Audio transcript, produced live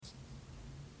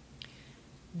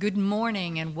Good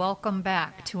morning and welcome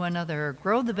back to another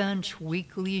Grow the Bench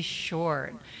weekly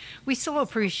short. We so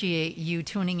appreciate you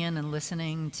tuning in and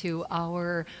listening to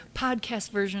our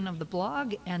podcast version of the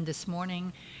blog. And this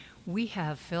morning, we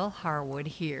have Phil Harwood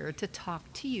here to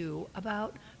talk to you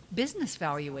about business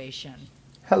valuation.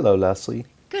 Hello, Leslie.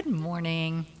 Good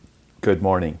morning. Good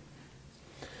morning.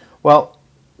 Well,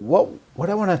 what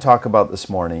I want to talk about this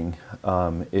morning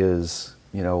is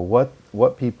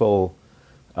what people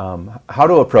how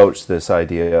to approach this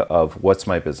idea of what's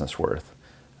my business worth,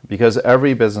 because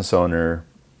every business owner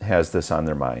has this on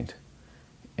their mind,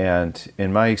 and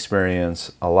in my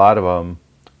experience, a lot of them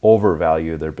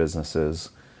overvalue their businesses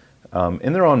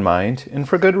in their own mind, and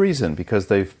for good reason, because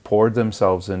they've poured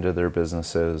themselves into their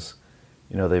businesses.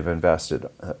 They've invested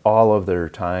all of their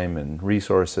time and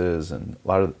resources, and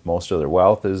most of their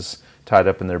wealth is tied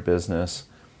up in their business,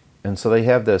 and so they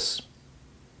have this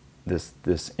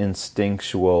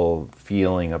instinctual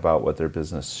feeling about what their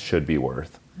business should be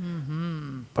worth.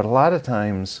 Mm-hmm. But a lot of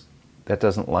times that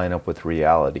doesn't line up with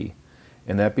reality,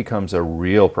 and that becomes a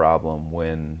real problem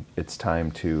when it's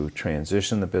time to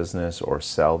transition the business or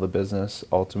sell the business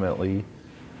ultimately.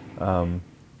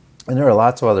 And there are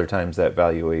lots of other times that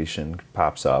valuation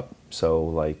pops up.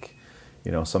 So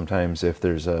sometimes if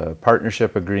there's a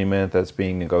partnership agreement that's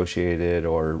being negotiated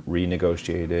or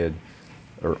renegotiated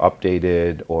or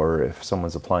updated, or if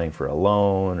someone's applying for a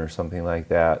loan or something like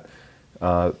that,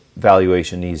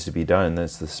 valuation needs to be done. And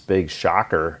it's this big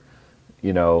shocker,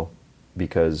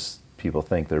 because people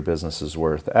think their business is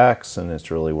worth X and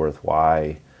it's really worth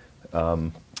Y.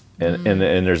 And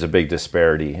there's a big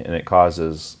disparity, and it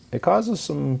causes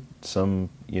some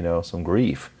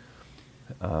grief.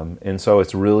 And so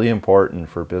it's really important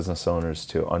for business owners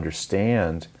to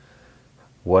understand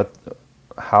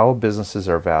how businesses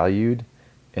are valued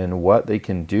and what they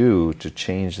can do to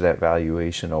change that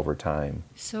valuation over time.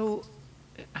 So,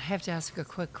 I have to ask a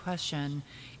quick question.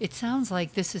 It sounds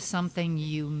like this is something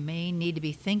you may need to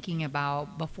be thinking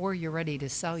about before you're ready to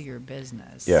sell your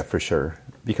business. Yeah, for sure,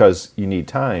 because you need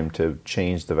time to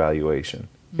change the valuation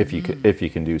if you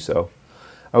can do so.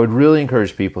 I would really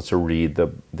encourage people to read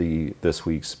this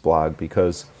week's blog,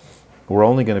 because we're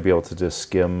only going to be able to just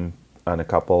skim on a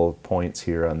couple points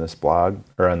here on this blog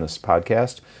or on this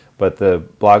podcast, but the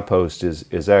blog post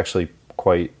is actually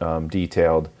quite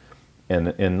detailed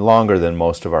and longer than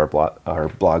most of our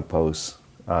blog posts,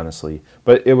 honestly.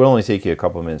 But it would only take you a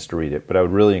couple minutes to read it. But I would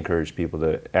really encourage people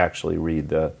to actually read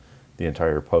the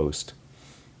entire post.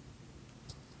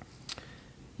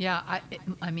 Yeah,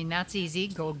 I mean, that's easy.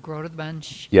 Go Grow to the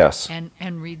Bench. Yes.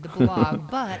 And read the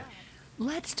blog. But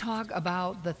let's talk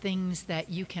about the things that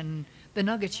the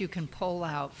nuggets you can pull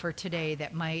out for today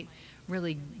that might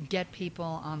really get people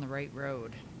on the right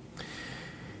road.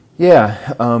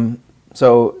 Yeah.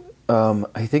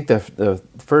 I think the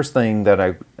first thing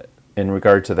in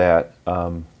regard to that,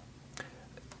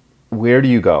 where do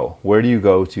you go? Where do you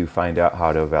go to find out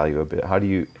how to value a bit?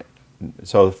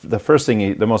 So the first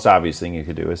thing, the most obvious thing you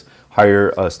could do is hire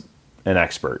an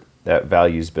expert that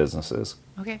values businesses.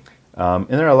 Okay. And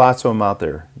there are lots of them out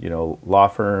there. Law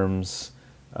firms,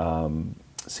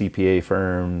 CPA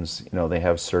firms. They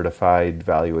have certified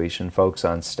valuation folks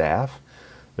on staff.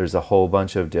 There's a whole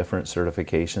bunch of different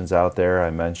certifications out there. I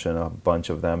mentioned a bunch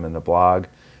of them in the blog.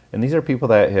 And these are people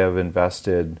that have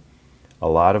invested a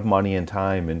lot of money and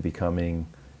time in becoming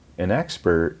an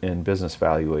expert in business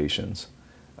valuations.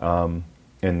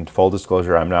 In full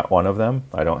disclosure, I'm not one of them.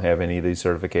 I don't have any of these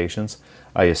certifications.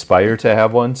 I aspire to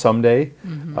have one someday,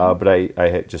 but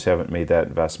I just haven't made that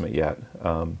investment yet.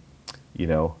 I'm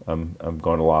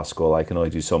going to law school. I can only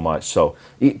do so much. So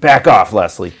back off,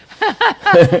 Leslie.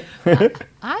 I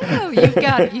know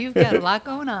you've got a lot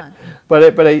going on.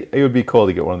 But it would be cool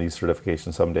to get one of these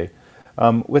certifications someday.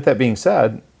 With that being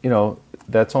said,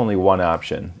 that's only one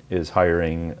option, is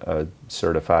hiring a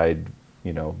certified,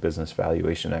 business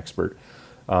valuation expert.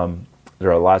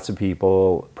 There are lots of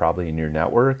people probably in your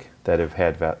network that have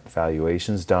had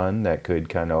valuations done that could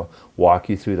kind of walk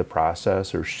you through the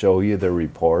process or show you the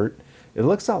report. It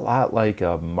looks a lot like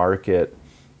a market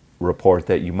report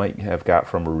that you might have got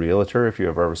from a realtor if you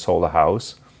have ever sold a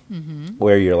house,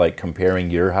 where you're like comparing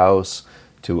your house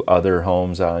to other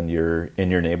homes in your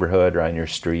neighborhood or on your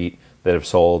street that have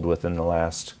sold within the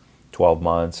last 12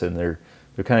 months, and they're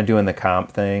kind of doing the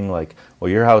comp thing, like,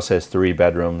 well, your house has 3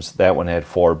 bedrooms, that one had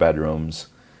 4 bedrooms.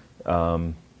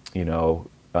 You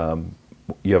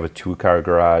have a 2-car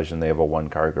garage and they have a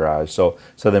 1-car garage. So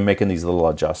they're making these little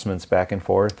adjustments back and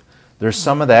forth. There's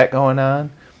some of that going on,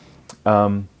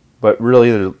 but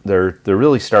really they're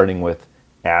really starting with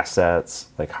assets,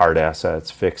 like hard assets,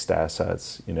 fixed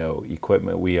assets,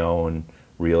 equipment we own,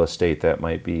 real estate that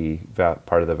might be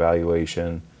part of the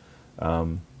valuation.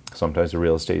 Sometimes the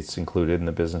real estate's included in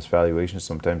the business valuation,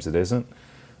 sometimes it isn't.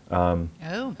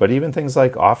 Oh, But even things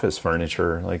like office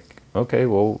furniture, like, okay,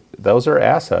 well, those are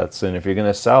assets. And if you're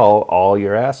going to sell all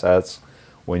your assets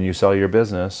when you sell your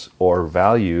business or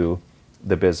value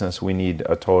the business, we need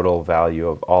a total value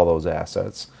of all those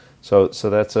assets. So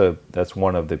that's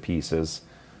one of the pieces.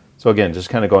 So again, just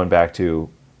kind of going back to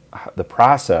the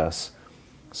process,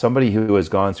 somebody who has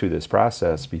gone through this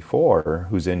process before,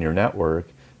 who's in your network,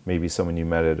 maybe someone you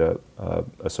met at a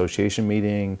association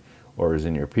meeting, or is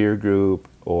in your peer group,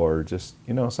 or just,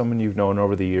 someone you've known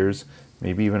over the years,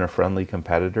 maybe even a friendly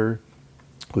competitor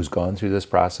who's gone through this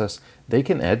process, they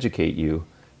can educate you.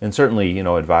 And certainly,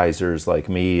 advisors like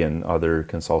me and other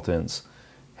consultants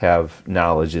have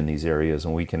knowledge in these areas,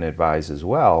 and we can advise as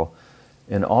well.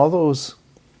 And all those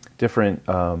different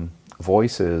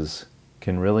voices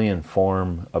can really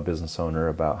inform a business owner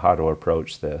about how to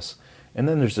approach this. And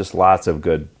then there's just lots of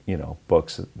good,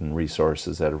 books and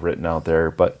resources that are written out there.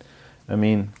 But I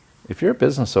mean, if you're a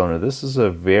business owner, this is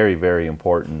a very, very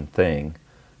important thing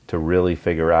to really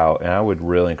figure out. And I would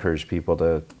really encourage people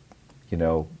to,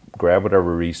 grab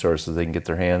whatever resources they can get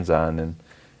their hands on, and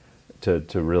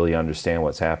to really understand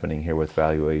what's happening here with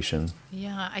valuation.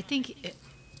 yeah. I think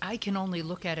I can only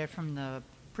look at it from the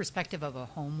perspective of a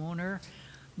homeowner,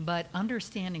 but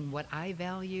understanding what I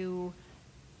value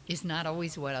is not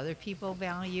always what other people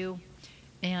value.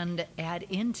 And add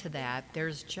into that,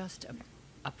 there's just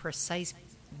a precise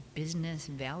business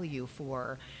value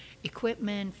for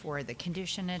equipment, for the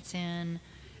condition it's in.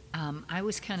 I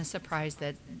was kind of surprised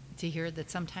to hear that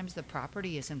sometimes the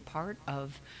property isn't part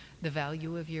of the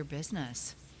value of your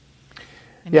business.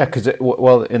 Yeah,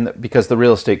 because the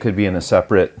real estate could be in a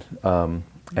separate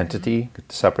entity,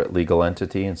 separate legal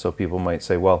entity, and so people might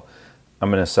say, well, I'm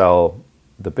going to sell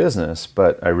the business,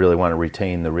 but I really want to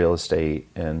retain the real estate,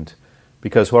 and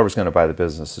because whoever's going to buy the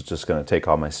business is just going to take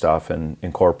all my stuff and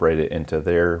incorporate it into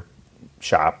their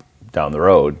shop down the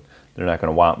road. They're not going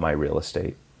to want my real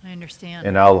estate. I understand.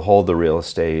 And I'll hold the real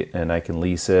estate, and I can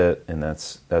lease it, and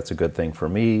that's a good thing for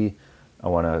me. I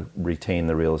want to retain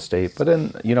the real estate. But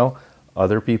then,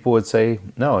 other people would say,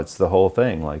 no, it's the whole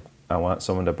thing. Like, I want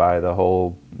someone to buy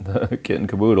the kit and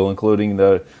caboodle, including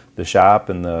the shop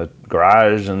and the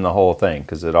garage and the whole thing,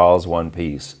 because it all is one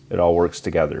piece. It all works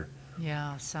together.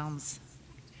 Yeah, sounds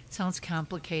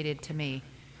complicated to me.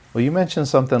 Well, you mentioned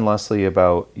something, Leslie,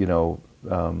 about,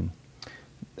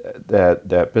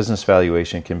 that business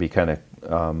valuation can be kind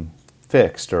of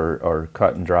fixed or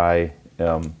cut and dry.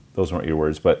 Those weren't your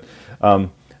words, but I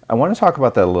want to talk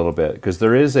about that a little bit, because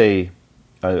there is a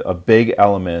big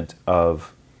element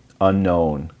of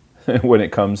unknown when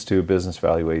it comes to business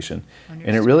valuation. Understood.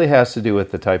 And it really has to do with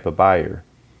the type of buyer,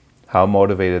 how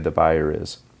motivated the buyer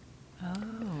is.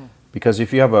 Oh. Because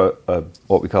if you have a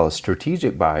what we call a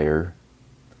strategic buyer,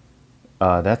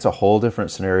 that's a whole different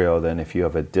scenario than if you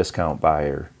have a discount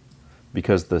buyer.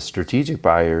 Because the strategic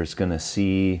buyer is going to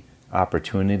see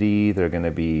opportunity, they're going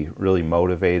to be really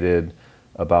motivated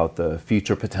about the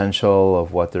future potential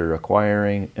of what they're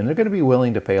acquiring, and they're going to be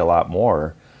willing to pay a lot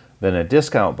more than a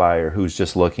discount buyer who's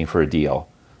just looking for a deal.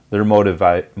 They're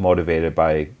motivated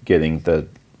by getting the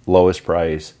lowest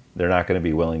price. They're not going to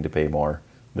be willing to pay more.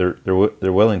 They're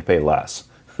willing to pay less.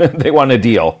 They want a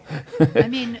deal. I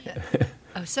mean,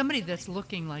 somebody that's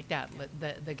looking like that,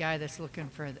 the guy that's looking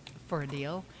for a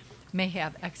deal, may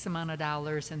have X amount of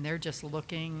dollars, and they're just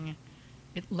looking,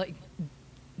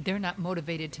 they're not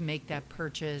motivated to make that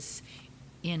purchase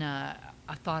in a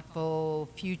thoughtful,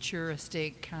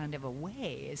 futuristic kind of a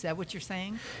way. Is that what you're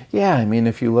saying? Yeah, I mean,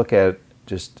 if you look at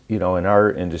just, in our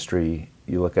industry,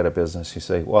 you look at a business, you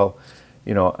say, well,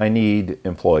 I need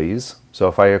employees. So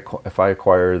if I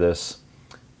acquire this,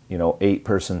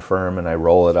 8-person firm and I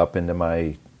roll it up into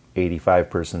my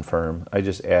 85-person firm, I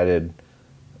just added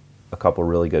a couple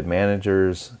really good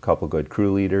managers, a couple good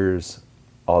crew leaders,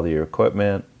 all the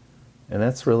equipment, and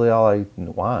that's really all I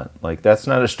want. Like, that's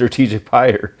not a strategic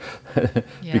buyer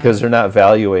because they're not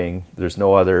valuing, there's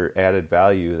no other added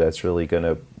value that's really going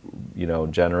to,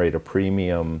 generate a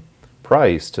premium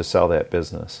price to sell that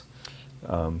business.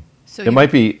 So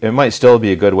it might still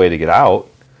be a good way to get out.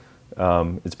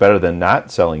 It's better than not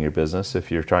selling your business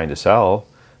if you're trying to sell,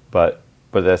 but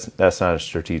that's not a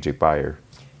strategic buyer.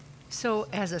 So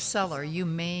as a seller, you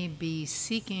may be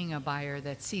seeking a buyer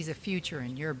that sees a future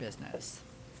in your business.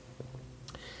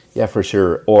 Yeah, for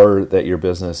sure. Or that your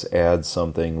business adds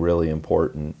something really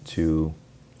important to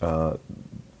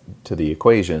the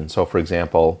equation. So, for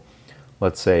example,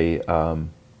 let's say, the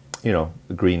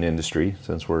green industry,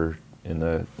 since we're in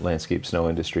the landscape snow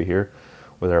industry here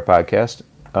with our podcast,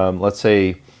 let's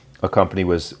say a company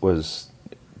was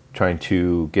trying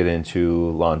to get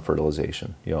into lawn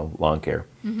fertilization, lawn care,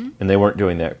 and they weren't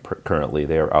doing that currently.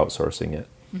 They are outsourcing it,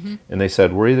 and they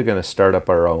said, we're either going to start up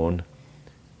our own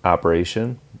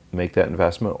operation, make that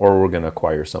investment, or we're going to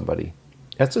acquire somebody.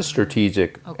 That's a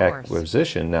strategic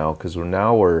acquisition now, because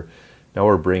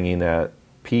we're bringing that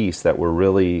piece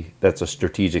that's a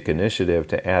strategic initiative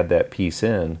to add that piece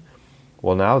in.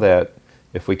 Well, now that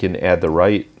if we can add the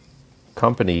right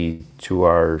company to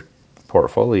our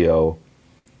portfolio,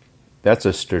 that's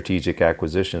a strategic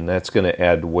acquisition. That's going to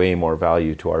add way more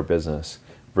value to our business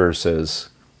versus,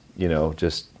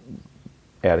 just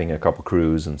adding a couple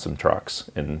crews and some trucks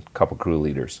and a couple crew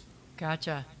leaders.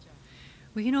 Gotcha.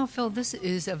 Well, Phil, this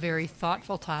is a very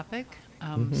thoughtful topic.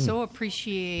 So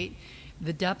appreciate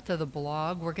the depth of the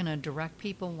blog. We're going to direct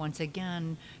people once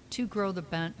again to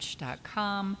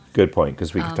growthebench.com. Good point,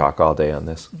 because we could talk all day on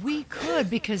this. We could,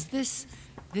 because this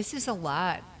is a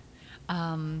lot.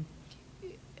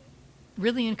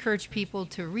 Really encourage people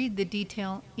to read the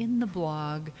detail in the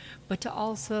blog, but to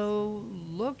also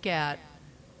look at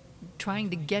trying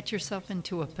to get yourself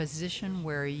into a position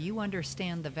where you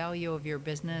understand the value of your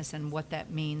business and what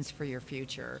that means for your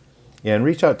future. Yeah, and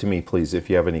reach out to me, please, if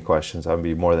you have any questions. I'd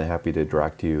be more than happy to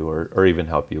direct you or even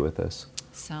help you with this.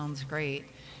 Sounds great.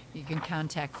 You can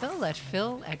contact Phil at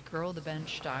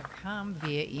phil@growthebench.com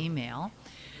via email.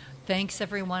 Thanks,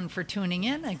 everyone, for tuning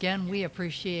in. Again, we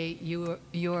appreciate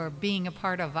your being a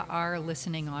part of our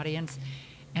listening audience,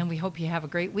 and we hope you have a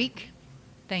great week.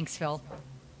 Thanks, Phil.